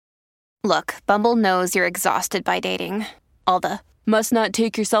Look, Bumble knows you're exhausted by dating. All the must not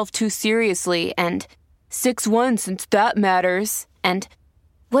take yourself too seriously and 6'1" since that matters. And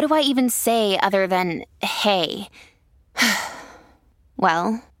what do I even say other than hey?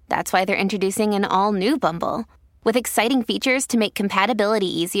 Well, that's why they're introducing an all-new Bumble with exciting features to make compatibility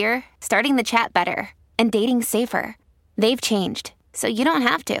easier, starting the chat better, and dating safer. They've changed, so you don't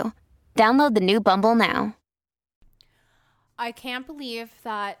have to. Download the new Bumble now. I can't believe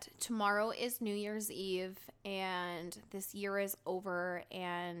that tomorrow is New Year's Eve and this year is over,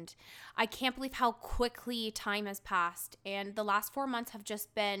 and I can't believe how quickly time has passed. And the last 4 months have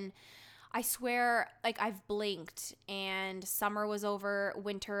just been, I swear, like I've blinked, and summer was over,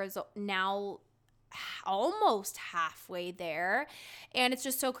 winter is now almost halfway there, and it's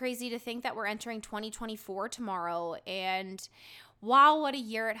just so crazy to think that we're entering 2024 tomorrow. And wow, what a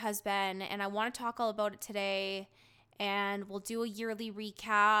year it has been. And I want to talk all about it today, and we'll do a yearly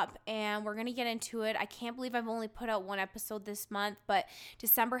recap, and we're going to get into it. I can't believe I've only put out one episode this month, but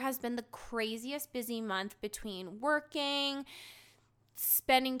December has been the craziest busy month between working,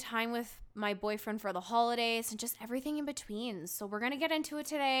 spending time with my boyfriend for the holidays, and just everything in between. So we're going to get into it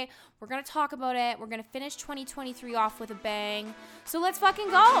today. We're going to talk about it. We're going to finish 2023 off with a bang. So let's fucking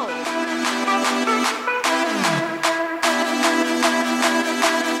go.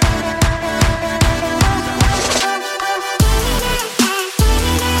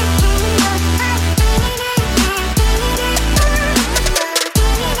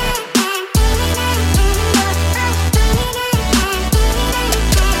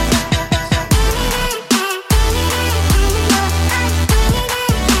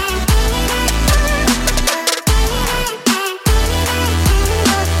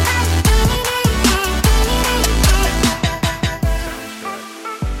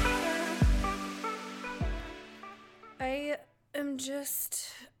 I'm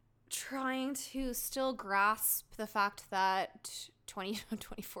just trying to still grasp the fact that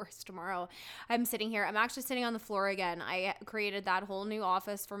 2024 is tomorrow. I'm sitting here. I'm actually sitting on the floor again. I created that whole new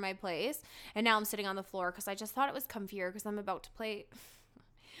office for my place, and now I'm sitting on the floor because I just thought it was comfier because I'm about to play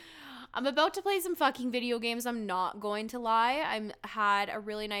some fucking video games. I'm not going to lie. I had a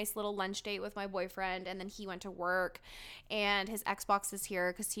really nice little lunch date with my boyfriend, and then he went to work, and his Xbox is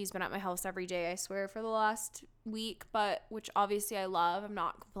here because he's been at my house every day, I swear, for the last week, but which obviously I love. I'm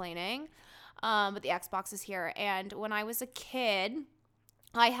not complaining. But the Xbox is here. And when I was a kid,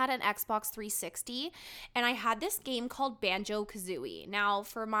 I had an Xbox 360, and I had this game called Banjo-Kazooie. Now,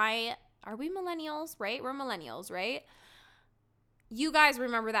 are we millennials, right? We're millennials, right? You guys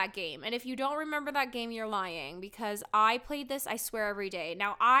remember that game. And if you don't remember that game, you're lying, because I played this, I swear, every day.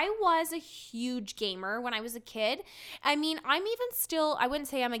 Now, I was a huge gamer when I was a kid. I mean, I'm even still, I wouldn't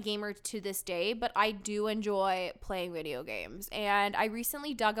say I'm a gamer to this day, but I do enjoy playing video games. And I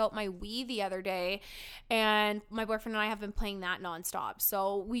recently dug out my Wii the other day, and my boyfriend and I have been playing that nonstop.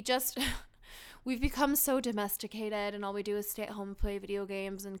 So we've become so domesticated, and all we do is stay at home and play video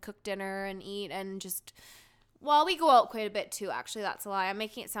games and cook dinner and eat and just... Well, we go out quite a bit too, actually. That's a lie. I'm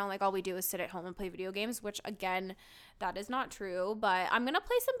making it sound like all we do is sit at home and play video games, which, again, that is not true. But I'm going to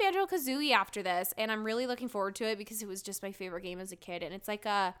play some Banjo-Kazooie after this, and I'm really looking forward to it because it was just my favorite game as a kid. And it's like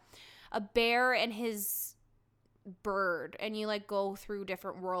a bear and his bird, and you, like, go through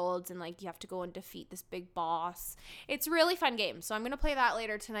different worlds, and, like, you have to go and defeat this big boss. It's a really fun game, so I'm going to play that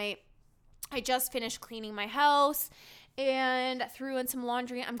later tonight. I just finished cleaning my house and threw in some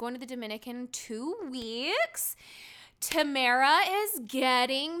laundry. I'm going to the Dominican in 2 weeks. Tamara is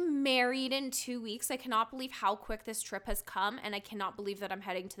getting married in 2 weeks. I cannot believe how quick this trip has come, and I cannot believe that I'm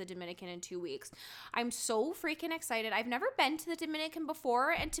heading to the Dominican in 2 weeks. I'm so freaking excited. I've never been to the Dominican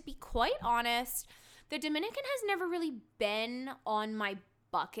before, and to be quite honest, the Dominican has never really been on my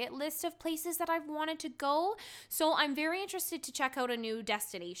bucket list of places that I've wanted to go. So I'm very interested to check out a new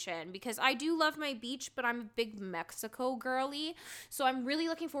destination because I do love my beach, but I'm a big Mexico girly. So I'm really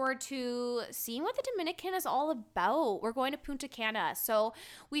looking forward to seeing what the Dominican is all about. We're going to Punta Cana. So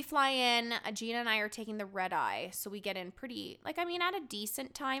we fly in. Gina and I are taking the red eye. So we get in at a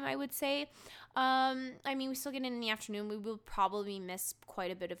decent time, I would say. We still get in the afternoon. We will probably miss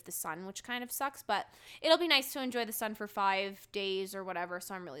quite a bit of the sun, which kind of sucks, but it'll be nice to enjoy the sun for 5 days or whatever.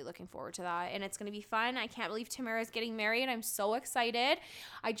 So I'm really looking forward to that, and it's going to be fun. I can't believe Tamara's getting married. I'm so excited.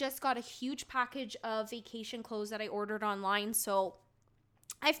 I just got a huge package of vacation clothes that I ordered online. So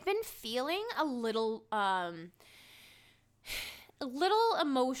I've been feeling a little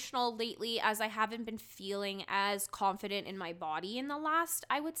emotional lately, as I haven't been feeling as confident in my body in the last,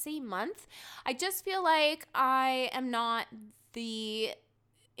 I would say, month. I just feel like I am not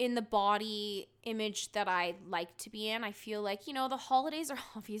in the body image that I like to be in. I feel like, you know, the holidays are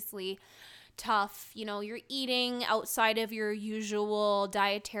obviously tough. You know, you're eating outside of your usual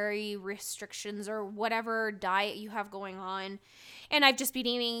dietary restrictions or whatever diet you have going on. And I've just been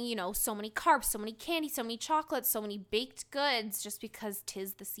eating, you know, so many carbs, so many candy, so many chocolates, so many baked goods just because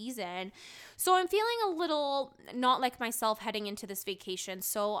 'tis the season. So I'm feeling a little not like myself heading into this vacation.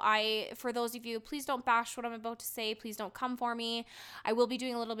 So for those of you, please don't bash what I'm about to say. Please don't come for me. I will be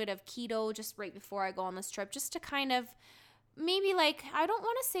doing a little bit of keto just right before I go on this trip, just to kind of maybe, like, I don't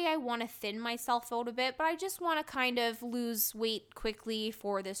want to say I want to thin myself out a bit, but I just want to kind of lose weight quickly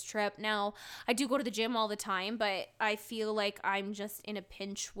for this trip. Now, I do go to the gym all the time, but I feel like I'm just in a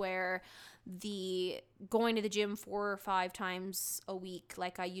pinch where the going to the gym 4 or 5 times a week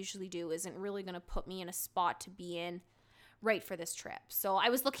like I usually do isn't really going to put me in a spot to be in right for this trip. So I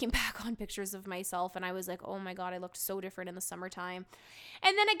was looking back on pictures of myself and I was like, oh my God, I looked so different in the summertime.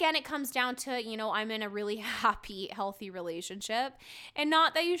 And then again, it comes down to, you know, I'm in a really happy, healthy relationship, and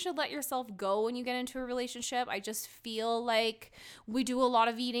not that you should let yourself go when you get into a relationship. I just feel like we do a lot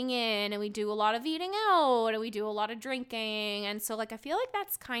of eating in and we do a lot of eating out and we do a lot of drinking. And so like, I feel like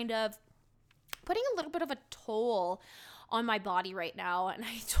that's kind of putting a little bit of a toll on my body right now. And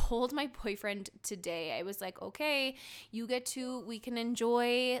I told my boyfriend today, I was like, okay, we can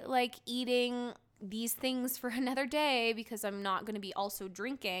enjoy like eating these things for another day because I'm not going to be also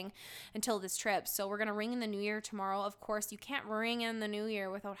drinking until this trip. So we're going to ring in the new year tomorrow. Of course, you can't ring in the new year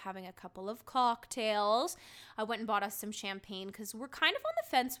without having a couple of cocktails. I went and bought us some champagne because we're kind of on the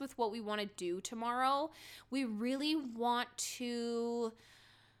fence with what we want to do tomorrow. We really want to...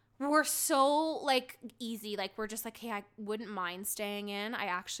 We're so like easy. Like we're just like, hey, I wouldn't mind staying in. I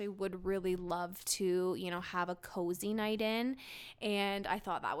actually would really love to, you know, have a cozy night in. And I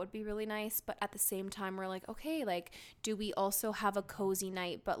thought that would be really nice. But at the same time, we're like, okay, like, do we also have a cozy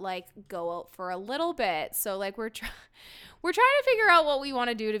night, but like go out for a little bit? So like we're trying to figure out what we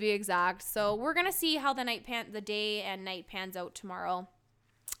want to do, to be exact. So we're going to see how the day and night pans out tomorrow.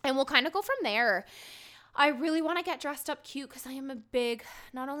 And we'll kind of go from there. I really want to get dressed up cute because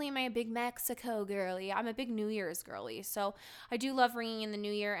not only am I a big Mexico girly, I'm a big New Year's girly. So I do love ringing in the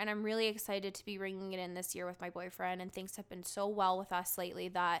new year, and I'm really excited to be ringing it in this year with my boyfriend, and things have been so well with us lately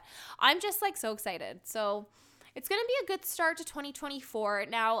that I'm just like so excited. So it's going to be a good start to 2024.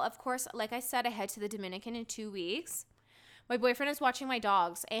 Now, of course, like I said, I head to the Dominican in 2 weeks. My boyfriend is watching my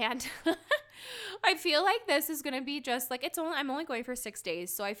dogs, and I feel like this is going to be just like, I'm only going for 6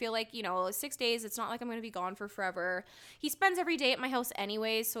 days. So I feel like, you know, 6 days, it's not like I'm going to be gone for forever. He spends every day at my house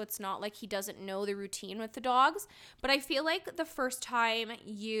anyways, so it's not like he doesn't know the routine with the dogs. But I feel like the first time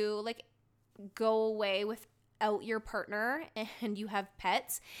you like go away without your partner and you have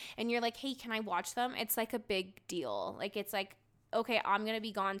pets and you're like, hey, can I watch them? It's like a big deal. Like, it's like, okay, I'm going to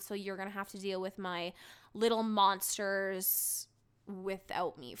be gone, so you're going to have to deal with my little monsters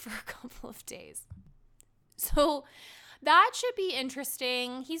without me for a couple of days. So that should be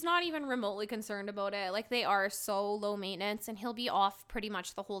interesting. He's not even remotely concerned about it. Like, they are so low maintenance, and he'll be off pretty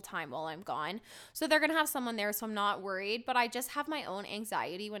much the whole time while I'm gone. So they're going to have someone there, so I'm not worried. But I just have my own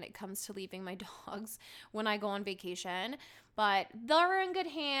anxiety when it comes to leaving my dogs when I go on vacation. But they're in good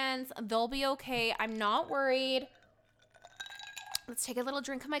hands. They'll be okay. I'm not worried. Let's take a little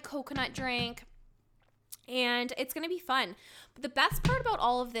drink of my coconut drink. And it's going to be fun. But the best part about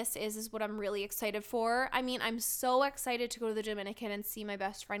all of this is what I'm really excited for. I mean, I'm so excited to go to the Dominican and see my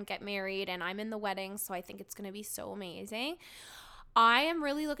best friend get married. And I'm in the wedding, so I think it's going to be so amazing. I am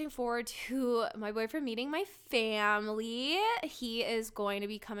really looking forward to my boyfriend meeting my family. He is going to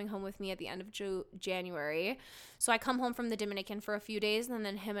be coming home with me at the end of January. So I come home from the Dominican for a few days, and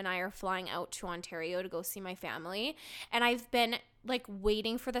then him and I are flying out to Ontario to go see my family. And I've been like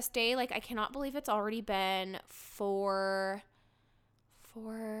waiting for this day. Like, I cannot believe it's already been for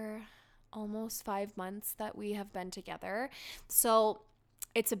almost 5 months that we have been together. So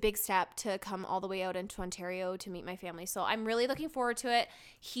it's a big step to come all the way out into Ontario to meet my family. So I'm really looking forward to it.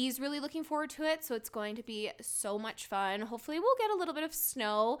 He's really looking forward to it. So it's going to be so much fun. Hopefully we'll get a little bit of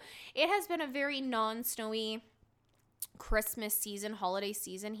snow. It has been a very non-snowy Christmas season, holiday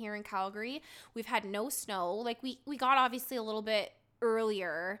season here in Calgary. We've had no snow. Like we got obviously a little bit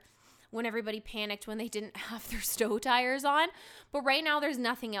earlier when everybody panicked when they didn't have their snow tires on. But right now there's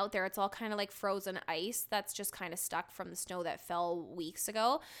nothing out there. It's all kind of like frozen ice that's just kind of stuck from the snow that fell weeks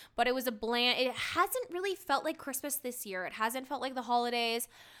ago. But it was it hasn't really felt like Christmas this year. It hasn't felt like the holidays.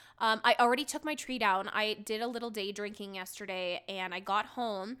 I already took my tree down. I did a little day drinking yesterday, and I got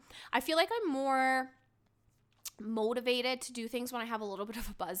home. I feel like I'm more motivated to do things when I have a little bit of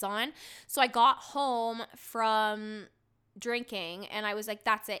a buzz on. So I got home from drinking, and I was like,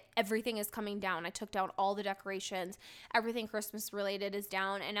 that's it, everything is coming down. I took down all the decorations, everything Christmas related is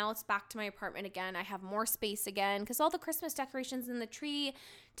down, and now it's back to my apartment again. I have more space again because all the Christmas decorations in the tree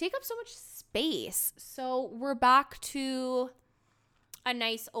take up so much space. So we're back to a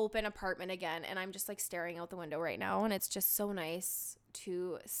nice open apartment again, and I'm just like staring out the window right now, and it's just so nice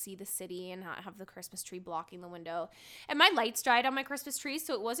to see the city and not have the Christmas tree blocking the window. And my lights died on my Christmas tree,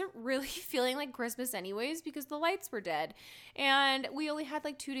 so it wasn't really feeling like Christmas anyways because the lights were dead. And we only had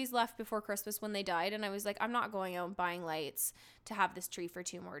like 2 days left before Christmas when they died, and I was like, I'm not going out and buying lights to have this tree for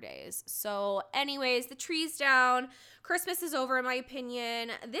 2 more days. So anyways, the tree's down. Christmas is over in my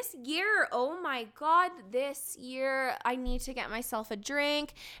opinion. This year, oh my God, this year I need to get myself a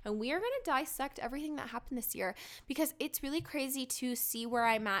drink, and we are going to dissect everything that happened this year because it's really crazy to see where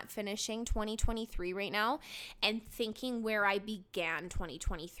I'm at finishing 2023 right now and thinking where I began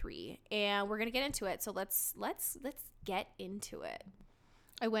 2023. And we're going to get into it. So let's get into it.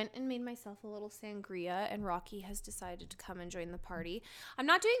 I went and made myself a little sangria, and Rocky has decided to come and join the party. I'm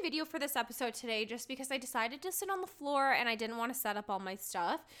not doing video for this episode today just because I decided to sit on the floor and I didn't want to set up all my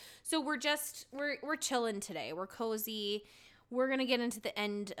stuff. So we're chilling today. We're cozy. We're going to get into the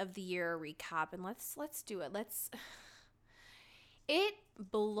end of the year recap, and let's do it. It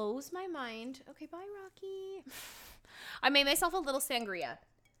blows my mind. Okay, bye, Rocky. I made myself a little sangria.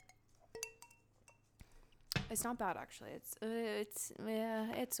 It's not bad, actually.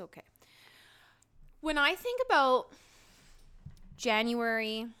 It's okay. When I think about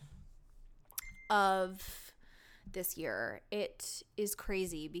January of this year, it is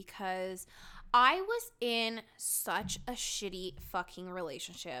crazy because I was in such a shitty fucking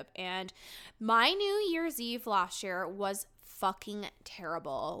relationship, and my New Year's Eve last year was fucking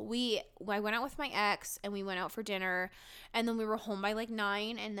terrible. I went out with my ex and we went out for dinner, and then we were home by like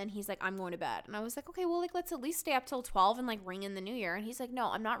 9, and then he's like, I'm going to bed. And I was like, okay, well, like, let's at least stay up till 12 and like ring in the new year. And he's like,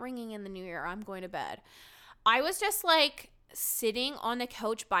 no, I'm not ringing in the new year. I'm going to bed. I was just like sitting on the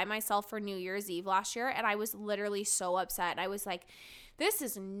couch by myself for New Year's Eve last year, and I was literally so upset. I was like, this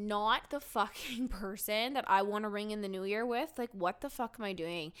is not the fucking person that I want to ring in the new year with. Like, what the fuck am I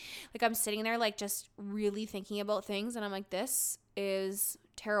doing? Like, I'm sitting there, like, just really thinking about things, and I'm like, this is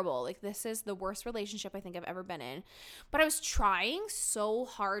terrible. Like, this is the worst relationship I think I've ever been in. But I was trying so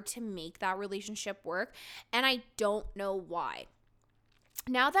hard to make that relationship work, and I don't know why.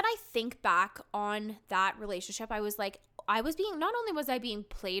 Now that I think back on that relationship, I was like, not only was I being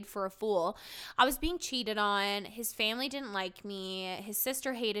played for a fool, I was being cheated on. His family didn't like me. His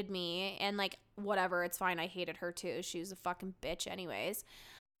sister hated me. And like, whatever, it's fine. I hated her too. She was a fucking bitch anyways.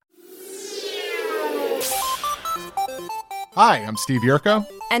 Hi, I'm Steve Yerko.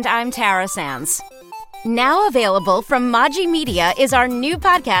 And I'm Tara Sands. Now available from Maji Media is our new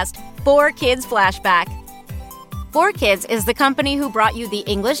podcast, 4Kids Flashback. 4Kids is the company who brought you the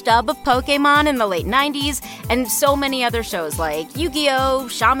English dub of Pokemon in the late 90s and so many other shows like Yu-Gi-Oh!,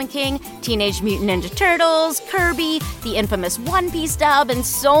 Shaman King, Teenage Mutant Ninja Turtles, Kirby, the infamous One Piece dub, and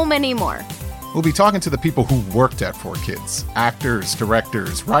so many more. We'll be talking to the people who worked at 4Kids. Actors,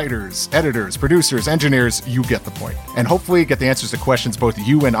 directors, writers, editors, producers, engineers, you get the point. And hopefully get the answers to questions both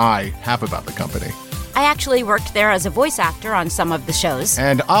you and I have about the company. I actually worked there as a voice actor on some of the shows.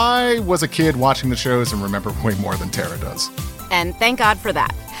 And I was a kid watching the shows and remember way more than Tara does. And thank God for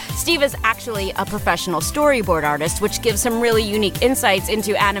that. Steve is actually a professional storyboard artist, which gives some really unique insights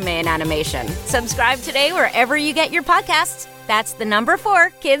into anime and animation. Subscribe today wherever you get your podcasts. That's the number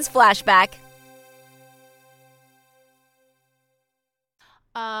 4Kids Flashback.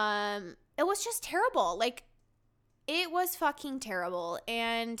 It was just terrible. Like, it was fucking terrible.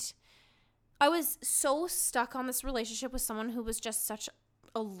 And I was so stuck on this relationship with someone who was just such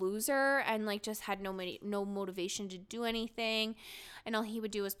a loser and like just had no motivation to do anything, and all he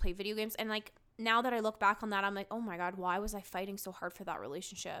would do was play video games. And like, now that I look back on that, I'm like, oh my God, why was I fighting so hard for that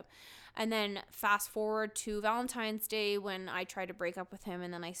relationship? And then fast forward to Valentine's Day when I tried to break up with him,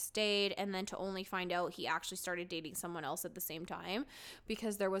 and then I stayed, and then to only find out he actually started dating someone else at the same time,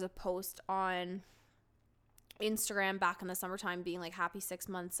 because there was a post on Instagram back in the summertime being like happy 6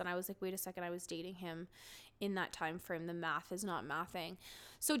 months, and I was like, wait a second, I was dating him in that time frame. The math is not mathing.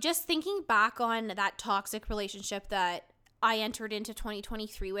 So just thinking back on that toxic relationship that I entered into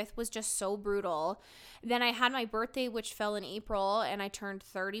 2023 with was just so brutal. Then I had my birthday, which fell in April, and I turned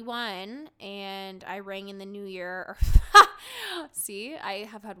 31, and I rang in the new year. See, I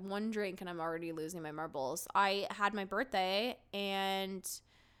have had one drink and I'm already losing my marbles. I had my birthday and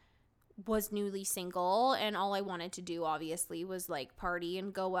was newly single, and all I wanted to do obviously was like party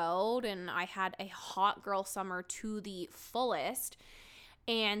and go out, and I had a hot girl summer to the fullest.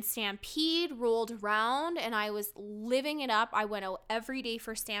 and Stampede rolled around and I was living it up. I went out every day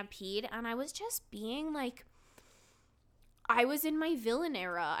for Stampede and I was just being like, I was in my villain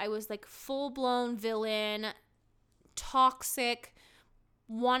era. I was like full-blown villain, toxic,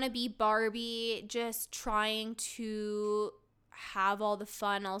 wannabe Barbie, just trying to have all the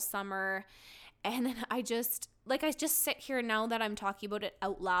fun all summer. And then I just sit here now that I'm talking about it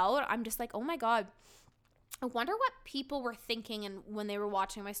out loud. I'm just like, oh my God, I wonder what people were thinking and when they were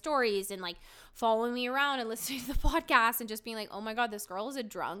watching my stories and like following me around and listening to the podcast and just being like, oh my God, this girl is a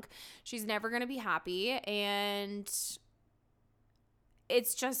drunk. She's never going to be happy. And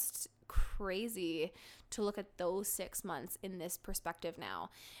it's just crazy to look at those 6 months in this perspective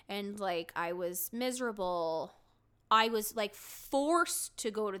now. And like, I was miserable. I was like forced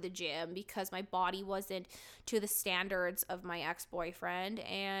to go to the gym because my body wasn't to the standards of my ex-boyfriend.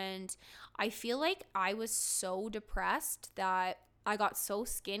 And I feel like I was so depressed that I got so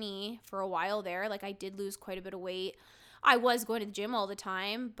skinny for a while there. Like, I did lose quite a bit of weight. I was going to the gym all the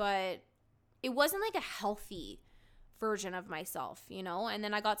time, but it wasn't like a healthy version of myself, you know? And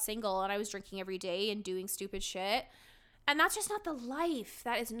then I got single and I was drinking every day and doing stupid shit. And that's just not the life.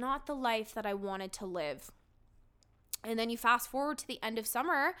 That is not the life that I wanted to live. And then you fast forward to the end of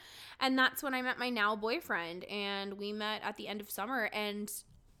summer, and that's when I met my now boyfriend, and we met at the end of summer. And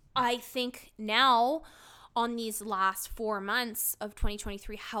I think now on these last 4 months of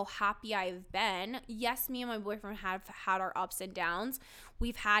 2023, how happy I've been. Yes, me and my boyfriend have had our ups and downs.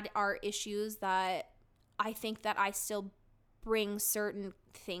 We've had our issues that I think that I still bring certain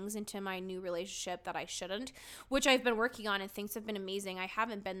things into my new relationship that I shouldn't, which I've been working on, and things have been amazing. I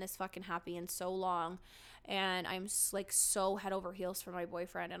haven't been this fucking happy in so long, and I'm like so head over heels for my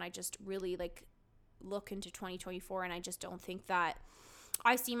boyfriend, and I just really like look into 2024, and I just don't think that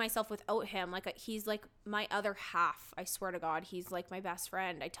I see myself without him. Like, he's like my other half. I swear to God, he's like my best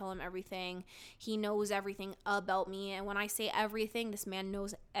friend. I tell him everything. He knows everything about me, and when I say everything, this man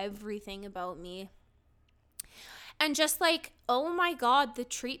knows everything about me. And just like, oh my God, the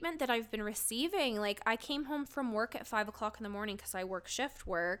treatment that I've been receiving. Like, I came home from work at 5 o'clock in the morning because I work shift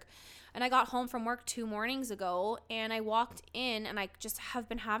work. And I got home from work 2 mornings ago, and I walked in, and I just have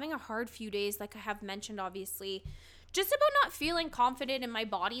been having a hard few days, like I have mentioned, obviously, just about not feeling confident in my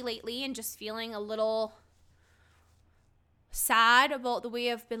body lately, and just feeling a little sad about the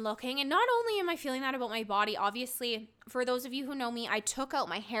way I've been looking. And not only am I feeling that about my body, obviously, for those of you who know me, I took out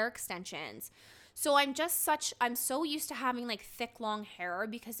my hair extensions. So I'm so used to having like thick, long hair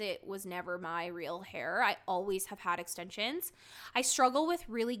because it was never my real hair. I always have had extensions. I struggle with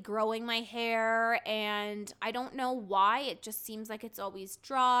really growing my hair, and I don't know why. It just seems like it's always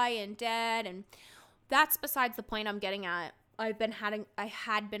dry and dead, and that's besides the point I'm getting at. I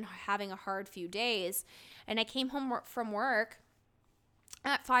had been having a hard few days, and I came home from work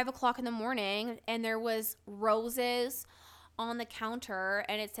at 5 o'clock in the morning, and there was roses on the counter,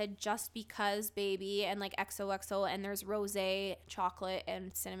 and it said "Just Because Baby" and like XOXO, and there's rosé, chocolate,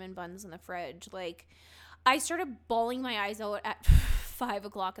 and cinnamon buns in the fridge. Like, I started bawling my eyes out at 5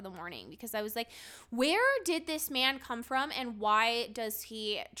 o'clock in the morning because I was like, where did this man come from, and why does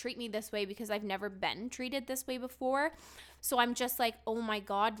he treat me this way? Because I've never been treated this way before. So I'm just like, oh my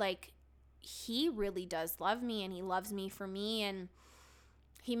God, like, he really does love me, and he loves me for me, and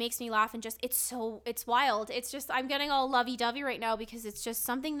he makes me laugh, and just, it's wild. It's just, I'm getting all lovey-dovey right now because it's just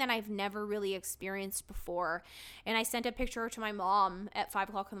something that I've never really experienced before. And I sent a picture to my mom at 5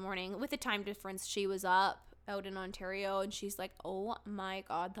 o'clock in the morning with the time difference. She was up out in Ontario, and she's like, oh my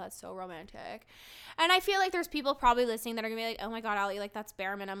God, that's so romantic. And I feel like there's people probably listening that are gonna be like, oh my God, Ali, like, that's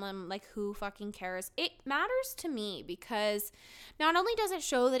bare minimum. Like, who fucking cares? It matters to me because not only does it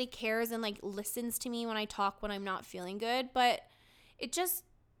show that he cares and like listens to me when I talk when I'm not feeling good, but it's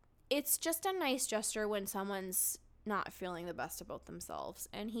just a nice gesture when someone's not feeling the best about themselves.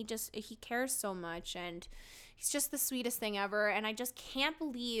 And he cares so much, and he's just the sweetest thing ever. And I just can't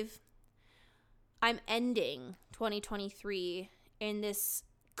believe I'm ending 2023 in this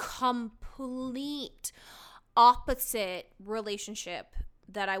complete opposite relationship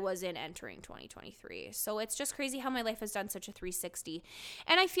that I was in entering 2023. So it's just crazy how my life has done such a 360.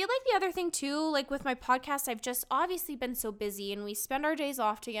 And I feel like the other thing too, like with my podcast, I've just obviously been so busy, and we spend our days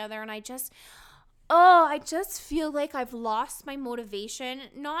off together, and I just feel like I've lost my motivation,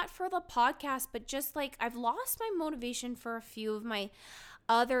 not for the podcast, but just like I've lost my motivation for a few of my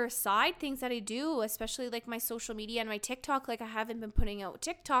other side things that I do, especially like my social media and my TikTok. Like I haven't been putting out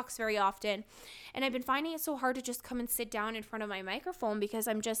TikToks very often, and I've been finding it so hard to just come and sit down in front of my microphone, because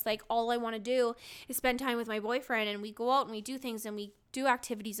I'm just like, all I want to do is spend time with my boyfriend, and we go out and we do things and we do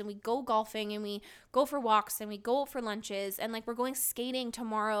activities and we go golfing and we go for walks and we go out for lunches, and like we're going skating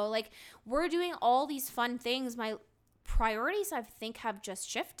tomorrow. Like we're doing all these fun things. My priorities, I think, have just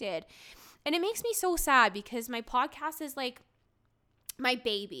shifted, and it makes me so sad, because my podcast is like my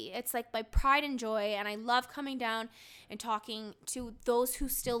baby. It's like my pride and joy, and I love coming down and talking to those who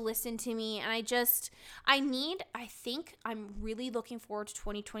still listen to me. And I think I'm really looking forward to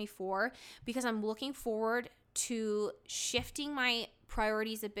 2024, because I'm looking forward to shifting my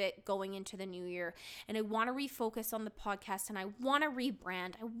priorities a bit going into the new year. And I want to refocus on the podcast, and I want to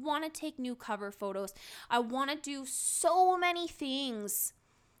rebrand. I want to take new cover photos. I want to do so many things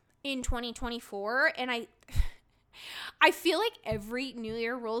in 2024, and I feel like every new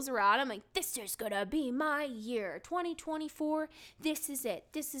year rolls around, I'm like, this is gonna be my year. 2024, this is it.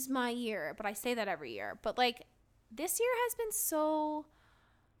 This is my year. But I say that every year. But like, this year has been so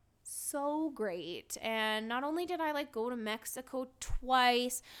great. And not only did I like go to Mexico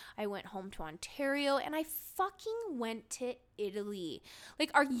twice, I went home to Ontario, and I fucking went to Italy.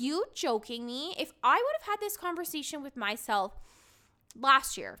 Like, are you joking me? If I would have had this conversation with myself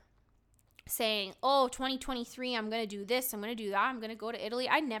last year, saying, oh, 2023, I'm going to do this, I'm going to do that, I'm going to go to Italy,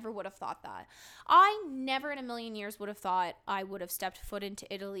 I never would have thought that. I never in a million years would have thought I would have stepped foot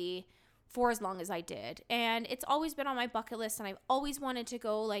into Italy for as long as I did. And it's always been on my bucket list, and I've always wanted to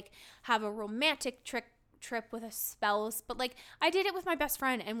go like have a romantic trip with a spouse. But like, I did it with my best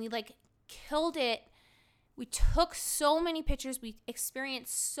friend, and we like killed it. We took so many pictures, we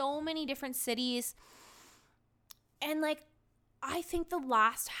experienced so many different cities, and like, I think the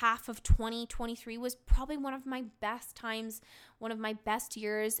last half of 2023 was probably one of my best times, one of my best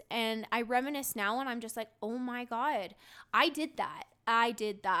years. And I reminisce now, and I'm just like, oh my God, I did that.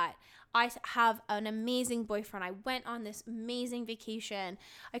 I have an amazing boyfriend. I went on this amazing vacation.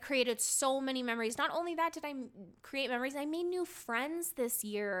 I created so many memories. Not only that did I create memories, I made new friends this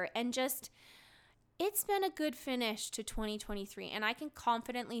year, and just, it's been a good finish to 2023. And I can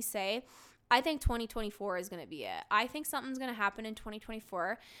confidently say, I think 2024 is going to be it. I think something's going to happen in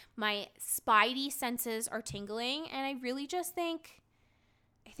 2024. My spidey senses are tingling, and I really just think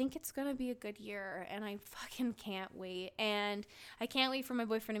it's going to be a good year, and I fucking can't wait. And I can't wait for my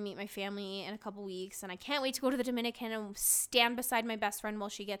boyfriend to meet my family in a couple weeks, and I can't wait to go to the Dominican and stand beside my best friend while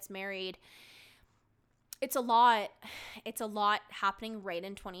she gets married. It's a lot happening right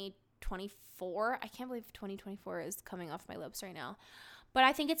in 2024. I can't believe 2024 is coming off my lips right now. But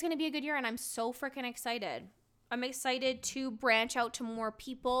I think it's going to be a good year, and I'm so freaking excited. I'm excited to branch out to more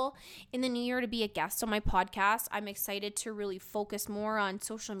people in the new year, to be a guest on my podcast. I'm excited to really focus more on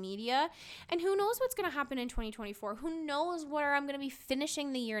social media. And who knows what's going to happen in 2024? Who knows where I'm going to be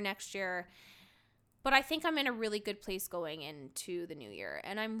finishing the year next year? But I think I'm in a really good place going into the new year.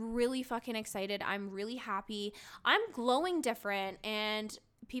 And I'm really fucking excited. I'm really happy. I'm glowing different, and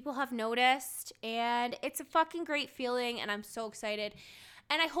people have noticed, and it's a fucking great feeling, and I'm so excited.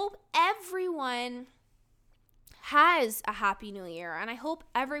 And I hope everyone has a happy new year, and I hope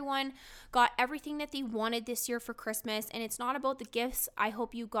everyone got everything that they wanted this year for Christmas. And it's not about the gifts. I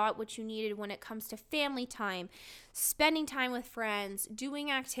hope you got what you needed when it comes to family time, spending time with friends,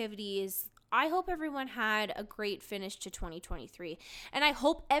 doing activities. I hope everyone had a great finish to 2023, and I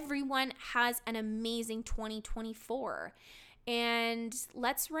hope everyone has an amazing 2024. And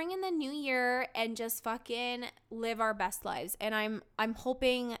let's ring in the new year and just fucking live our best lives. And I'm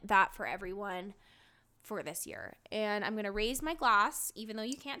hoping that for everyone for this year. And I'm going to raise my glass, even though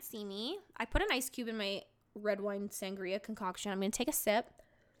you can't see me. I put an ice cube in my red wine sangria concoction. I'm going to take a sip.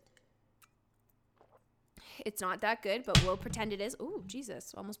 It's not that good, but we'll pretend it is. Ooh,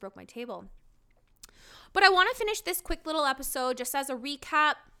 Jesus, almost broke my table. But I want to finish this quick little episode just as a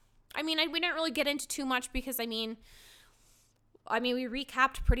recap. I mean, we didn't really get into too much, because I mean, we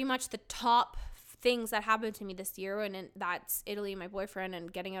recapped pretty much the top things that happened to me this year, and that's Italy, my boyfriend,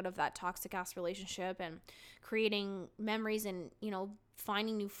 and getting out of that toxic ass relationship, and creating memories, and, you know,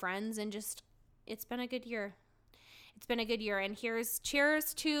 finding new friends, and just, it's been a good year. It's been a good year, and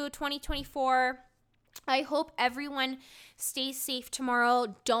cheers to 2024. I hope everyone stays safe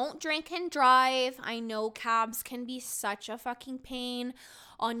tomorrow. Don't drink and drive. I know cabs can be such a fucking pain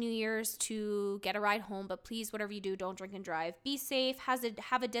on New Year's to get a ride home, but please, whatever you do, don't drink and drive. Be safe.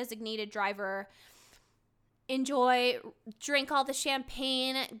 Have a designated driver. Enjoy. Drink all the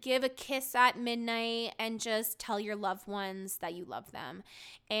champagne. Give a kiss at midnight, and just tell your loved ones that you love them.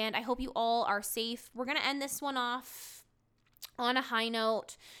 And I hope you all are safe. We're going to end this one off on a high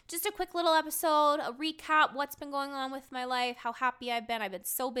note, just a quick little episode, a recap, what's been going on with my life, how happy I've been. I've been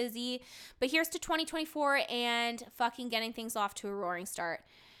so busy. But here's to 2024 and fucking getting things off to a roaring start.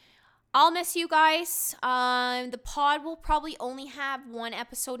 I'll miss you guys. The pod will probably only have one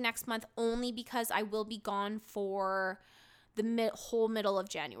episode next month, only because I will be gone for the whole middle of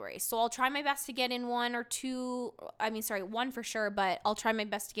January. So I'll try my best to get in one for sure, but I'll try my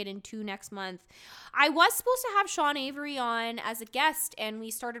best to get in 2 next month. I was supposed to have Sean Avery on as a guest, and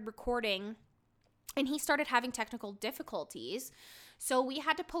we started recording, and he started having technical difficulties. So we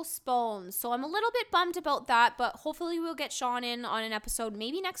had to postpone. So I'm a little bit bummed about that, but hopefully we'll get Sean in on an episode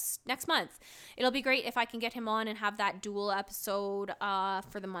maybe next month. It'll be great if I can get him on and have that dual episode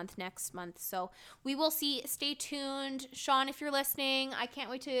for the month next month. So we will see. Stay tuned. Sean, if you're listening, I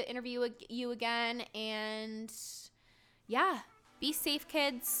can't wait to interview you again. And yeah, be safe,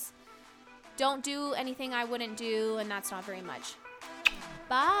 kids. Don't do anything I wouldn't do, and that's not very much.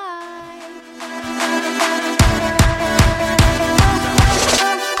 Bye.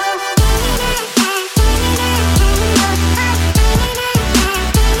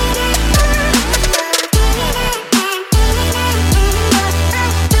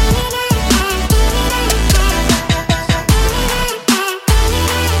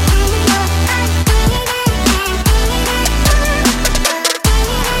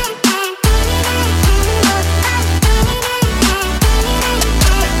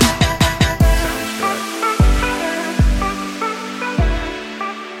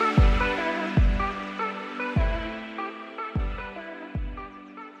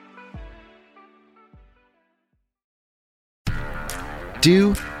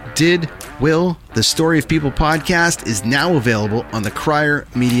 Do, Did, Will, the Story of People podcast is now available on the Crier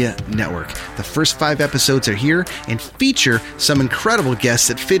Media Network. The first 5 episodes are here and feature some incredible guests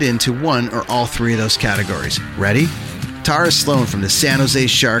that fit into one or all 3 of those categories. Ready? Tara Sloan from the San Jose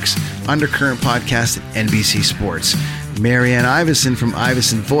Sharks Undercurrent podcast at NBC Sports. Marianne Iveson from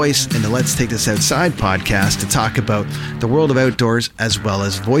Iveson Voice and the Let's Take This Outside podcast to talk about the world of outdoors as well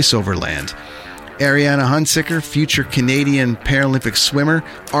as voiceover land. Ariana Hunsicker, future Canadian Paralympic swimmer,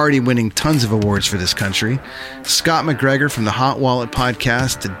 already winning tons of awards for this country. Scott McGregor from the Hot Wallet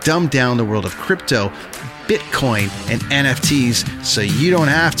podcast to dumb down the world of crypto, Bitcoin, and NFTs so you don't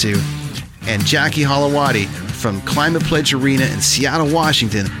have to. And Jackie Holowati from Climate Pledge Arena in Seattle,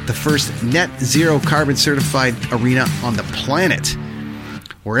 Washington, the first net zero carbon certified arena on the planet.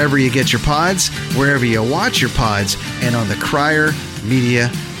 Wherever you get your pods, wherever you watch your pods, and on the Crier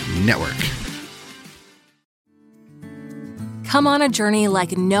Media Network. Come on a journey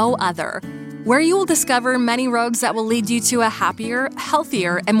like no other, where you will discover many roads that will lead you to a happier,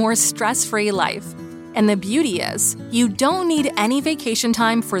 healthier, and more stress-free life. And the beauty is, you don't need any vacation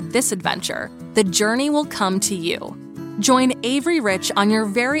time for this adventure. The journey will come to you. Join Avery Rich on your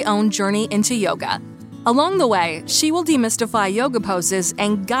very own journey into yoga. Along the way, she will demystify yoga poses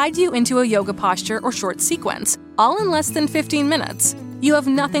and guide you into a yoga posture or short sequence, all in less than 15 minutes. You have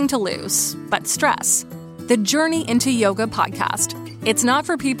nothing to lose but stress. The Journey into Yoga podcast. It's not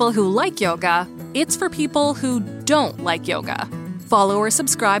for people who like yoga, it's for people who don't like yoga. Follow or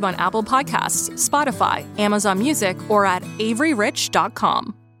subscribe on Apple Podcasts, Spotify, Amazon Music, or at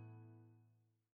averyrich.com.